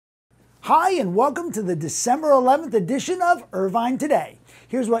Hi, and welcome to the December 11th edition of Irvine Today.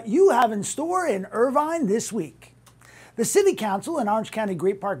 Here's what you have in store in Irvine this week. The City Council and Orange County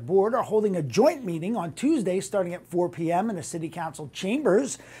Great Park Board are holding a joint meeting on Tuesday starting at 4 p.m. in the City Council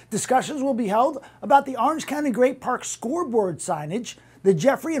chambers. Discussions will be held about the Orange County Great Park scoreboard signage, the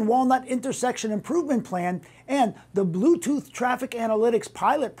Jeffrey and Walnut intersection improvement plan, and the Bluetooth traffic analytics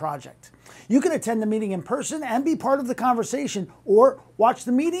pilot project. You can attend the meeting in person and be part of the conversation, or watch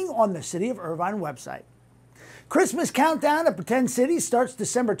the meeting on the City of Irvine website. Christmas Countdown at Pretend City starts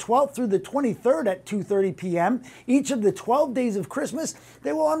December 12th through the 23rd at 2:30 p.m. Each of the 12 days of Christmas,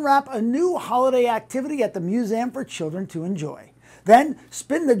 they will unwrap a new holiday activity at the museum for children to enjoy. Then,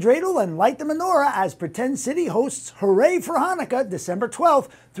 spin the dreidel and light the menorah as Pretend City hosts Hooray for Hanukkah December 12th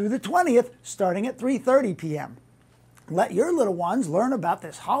through the 20th, starting at 3:30 p.m. Let your little ones learn about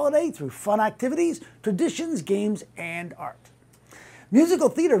this holiday through fun activities, traditions, games, and art. Musical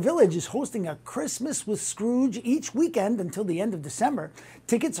Theater Village is hosting a Christmas with Scrooge each weekend until the end of December.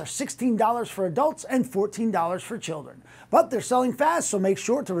 Tickets are $16 for adults and $14 for children. But they're selling fast, so make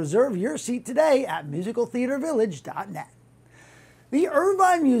sure to reserve your seat today at musicaltheatervillage.net. The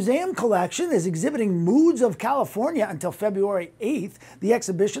Irvine Museum Collection is exhibiting Moods of California until February 8th. The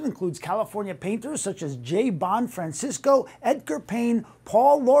exhibition includes California painters such as J. Bond Francisco, Edgar Payne,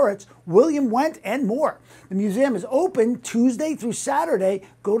 Paul Loritz, William Wendt, and more. The museum is open Tuesday through Saturday.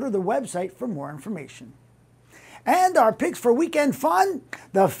 Go to the website for more information. And our picks for weekend fun: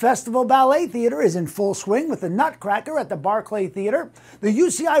 the Festival Ballet Theater is in full swing with the Nutcracker at the Barclay Theatre. The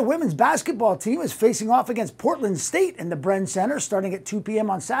UCI women's basketball team is facing off against Portland State in the Bren Center starting at 2 p.m.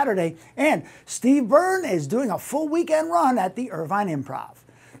 on Saturday. And Steve Byrne is doing a full weekend run at the Irvine Improv.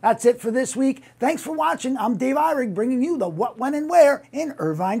 That's it for this week. Thanks for watching. I'm Dave Eyrig, bringing you the what, when, and where in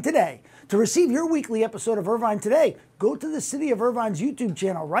Irvine Today. To receive your weekly episode of Irvine Today, go to the City of Irvine's YouTube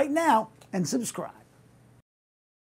channel right now and subscribe.